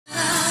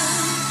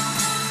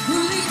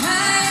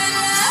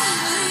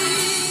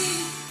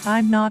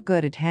I'm not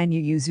good at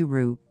Hanyu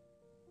Yuzuru.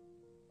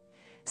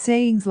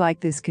 Sayings like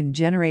this can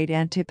generate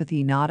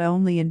antipathy not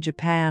only in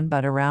Japan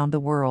but around the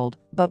world,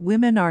 but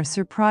women are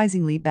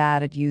surprisingly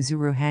bad at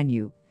Yuzuru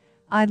Hanyu.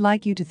 I'd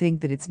like you to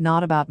think that it's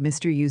not about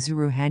Mr.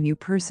 Yuzuru Hanyu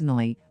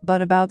personally,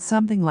 but about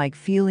something like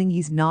feeling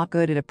he's not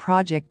good at a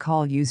project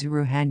called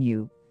Yuzuru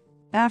Hanyu.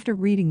 After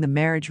reading the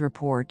marriage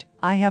report,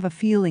 I have a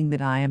feeling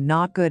that I am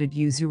not good at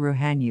Yuzuru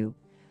Hanyu.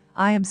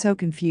 I am so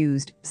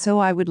confused, so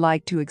I would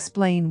like to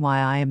explain why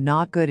I am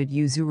not good at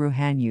Yuzuru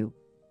Hanyu.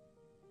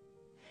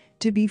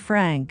 To be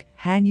frank,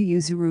 Hanyu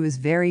Yuzuru is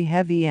very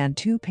heavy and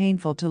too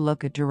painful to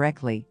look at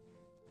directly.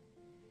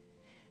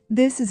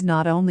 This is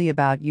not only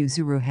about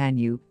Yuzuru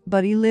Hanyu,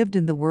 but he lived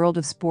in the world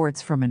of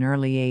sports from an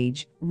early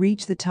age,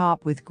 reached the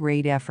top with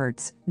great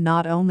efforts,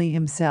 not only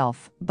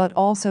himself, but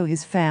also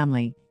his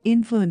family,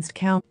 influenced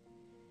count.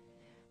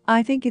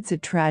 I think it's a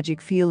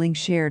tragic feeling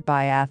shared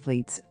by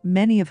athletes,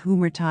 many of whom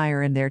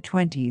retire in their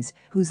 20s,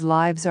 whose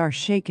lives are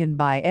shaken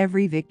by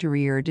every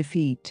victory or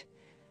defeat.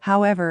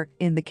 However,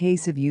 in the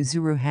case of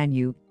Yuzuru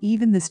Hanyu,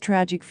 even this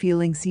tragic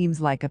feeling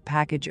seems like a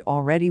package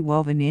already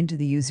woven into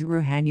the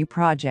Yuzuru Hanyu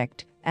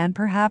project, and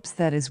perhaps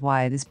that is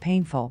why it is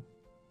painful.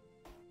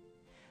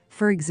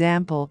 For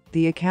example,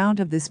 the account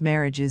of this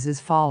marriage is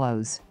as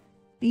follows.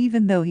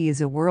 Even though he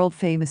is a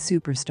world-famous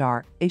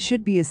superstar, it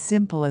should be as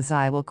simple as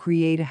I will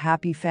create a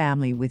happy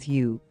family with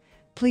you.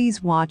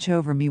 Please watch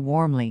over me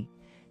warmly.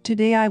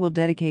 Today I will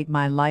dedicate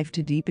my life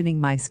to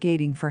deepening my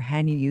skating for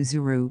Hanyu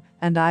Yuzuru,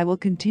 and I will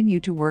continue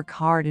to work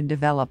hard and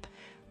develop.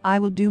 I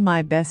will do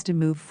my best to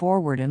move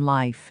forward in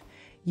life.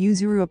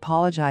 Yuzuru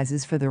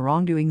apologizes for the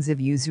wrongdoings of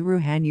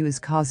Yuzuru Hanyu as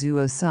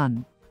Kazuo's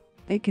son.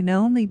 It can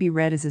only be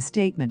read as a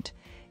statement.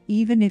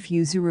 Even if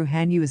Yuzuru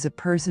Hanyu as a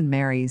person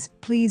marries,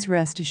 please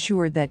rest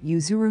assured that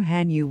Yuzuru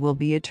Hanyu will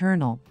be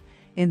eternal.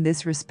 In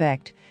this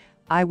respect,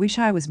 I wish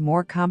I was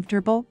more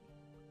comfortable.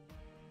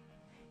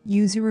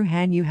 Yuzuru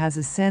Hanyu has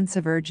a sense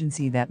of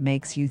urgency that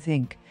makes you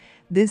think.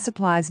 This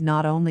applies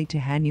not only to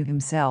Hanyu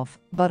himself,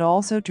 but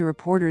also to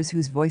reporters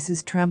whose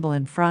voices tremble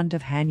in front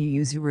of Hanyu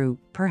Yuzuru,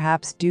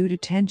 perhaps due to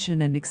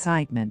tension and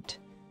excitement.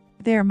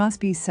 There must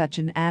be such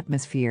an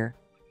atmosphere.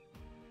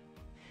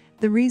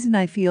 The reason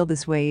I feel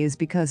this way is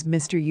because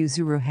Mr.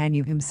 Yuzuru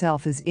Hanyu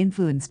himself is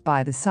influenced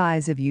by the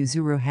size of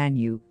Yuzuru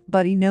Hanyu,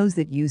 but he knows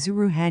that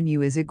Yuzuru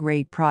Hanyu is a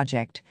great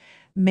project.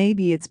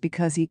 Maybe it's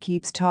because he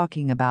keeps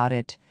talking about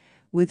it.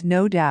 With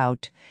no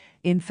doubt.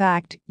 In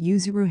fact,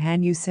 Yuzuru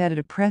Hanyu said at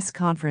a press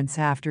conference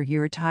after he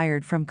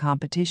retired from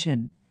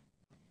competition.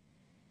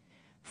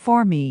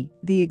 For me,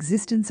 the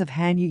existence of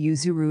Hanyu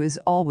Yuzuru is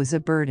always a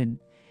burden.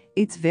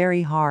 It's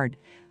very hard.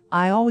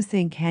 I always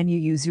think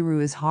Hanyu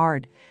Yuzuru is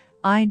hard.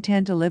 I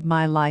intend to live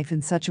my life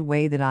in such a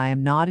way that I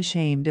am not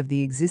ashamed of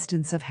the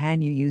existence of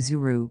Hanyu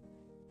Yuzuru.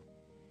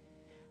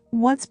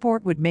 What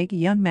sport would make a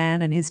young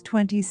man in his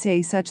 20s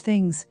say such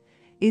things?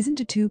 Isn't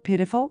it too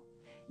pitiful?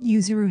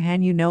 Yuzuru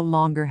Hanyu no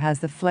longer has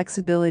the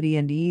flexibility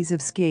and ease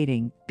of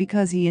skating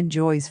because he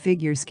enjoys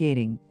figure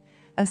skating.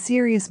 A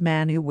serious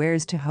man who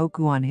wears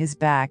Tohoku on his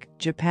back,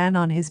 Japan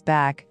on his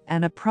back,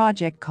 and a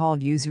project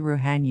called Yuzuru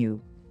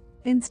Hanyu.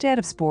 Instead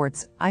of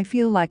sports, I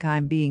feel like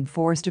I'm being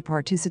forced to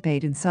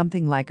participate in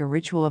something like a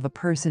ritual of a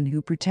person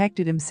who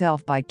protected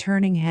himself by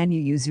turning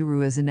Hanyu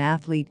Yuzuru as an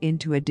athlete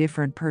into a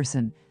different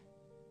person.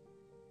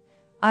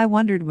 I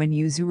wondered when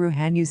Yuzuru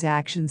Hanyu's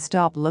actions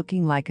stopped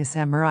looking like a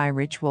samurai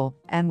ritual,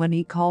 and when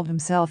he called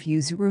himself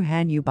Yuzuru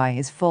Hanyu by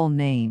his full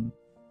name.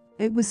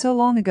 It was so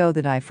long ago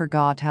that I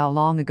forgot how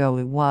long ago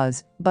it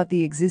was, but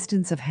the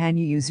existence of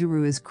Hanyu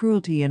Yuzuru is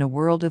cruelty in a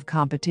world of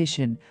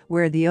competition,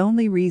 where the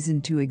only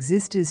reason to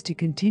exist is to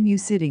continue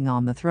sitting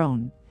on the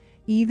throne.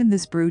 Even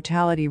this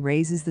brutality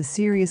raises the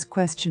serious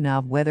question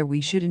of whether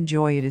we should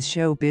enjoy it as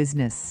show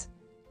business.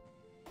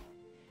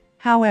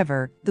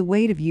 However, the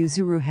weight of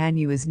Yuzuru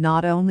Hanyu is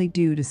not only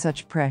due to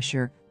such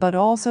pressure, but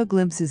also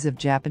glimpses of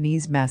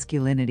Japanese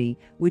masculinity,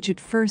 which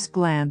at first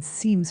glance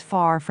seems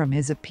far from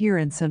his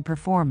appearance and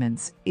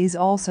performance, is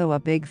also a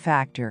big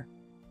factor.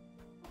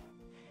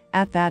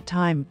 At that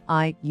time,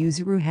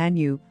 Yuzuru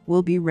Hanyu,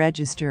 will be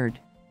registered.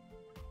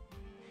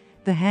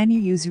 The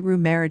Hanyu Yuzuru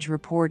marriage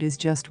report is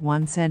just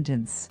one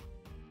sentence.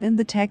 In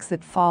the text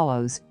that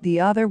follows, the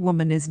other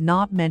woman is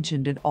not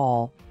mentioned at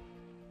all.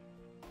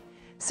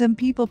 Some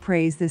people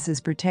praise this as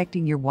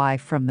protecting your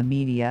wife from the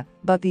media,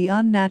 but the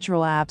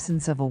unnatural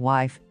absence of a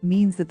wife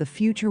means that the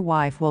future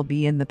wife will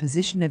be in the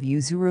position of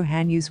Yuzuru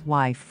Hanyu's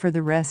wife for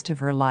the rest of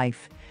her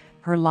life.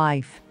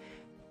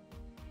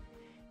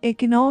 It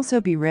can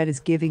also be read as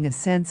giving a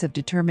sense of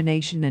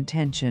determination and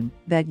tension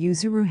that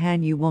Yuzuru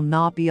Hanyu will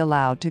not be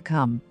allowed to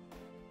come.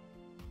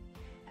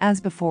 As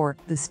before,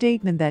 the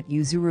statement that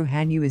Yuzuru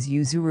Hanyu is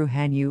Yuzuru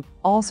Hanyu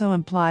also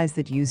implies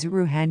that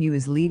Yuzuru Hanyu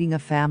is leading a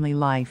family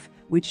life,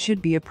 which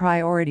should be a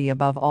priority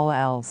above all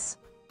else.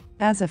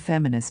 As a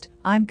feminist,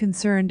 I'm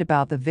concerned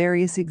about the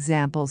various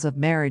examples of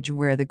marriage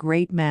where the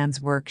great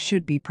man's work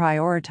should be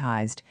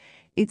prioritized.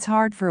 It's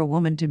hard for a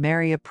woman to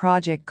marry a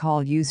project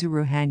called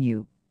Yuzuru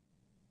Hanyu.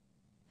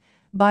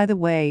 By the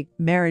way,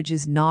 marriage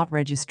is not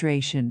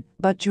registration,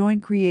 but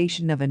joint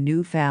creation of a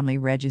new family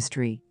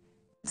registry.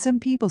 Some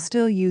people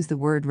still use the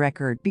word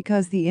record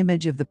because the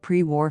image of the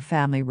pre-war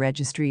family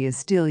registry is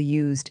still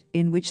used,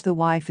 in which the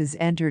wife is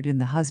entered in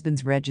the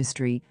husband's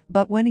registry.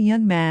 But when a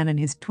young man in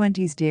his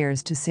 20s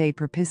dares to say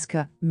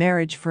propiska,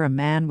 marriage for a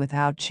man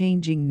without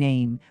changing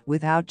name,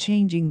 without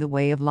changing the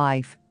way of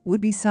life,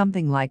 would be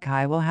something like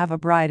I will have a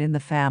bride in the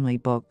family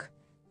book.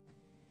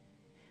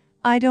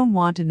 I don't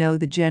want to know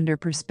the gender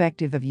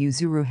perspective of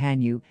Yuzuru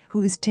Hanyu,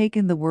 who has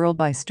taken the world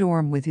by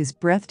storm with his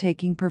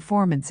breathtaking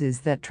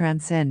performances that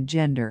transcend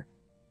gender.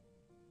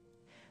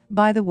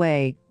 By the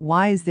way,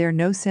 why is there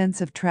no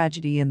sense of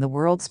tragedy in the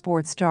world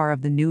sports star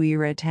of the new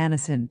era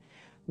Tanison?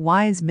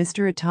 Why is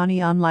Mr.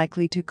 Itani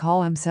unlikely to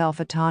call himself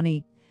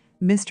Itani?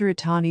 Mr.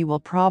 Itani will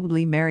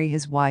probably marry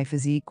his wife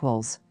as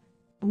equals.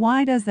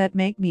 Why does that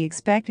make me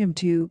expect him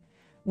to?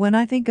 When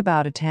I think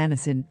about a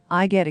Tanison,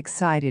 I get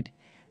excited.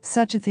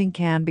 Such a thing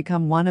can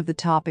become one of the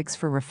topics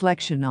for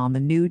reflection on the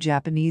new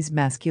Japanese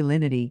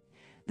masculinity.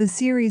 The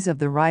series of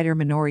the writer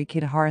Minori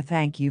Kitahara.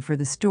 Thank you for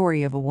the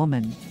story of a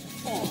woman.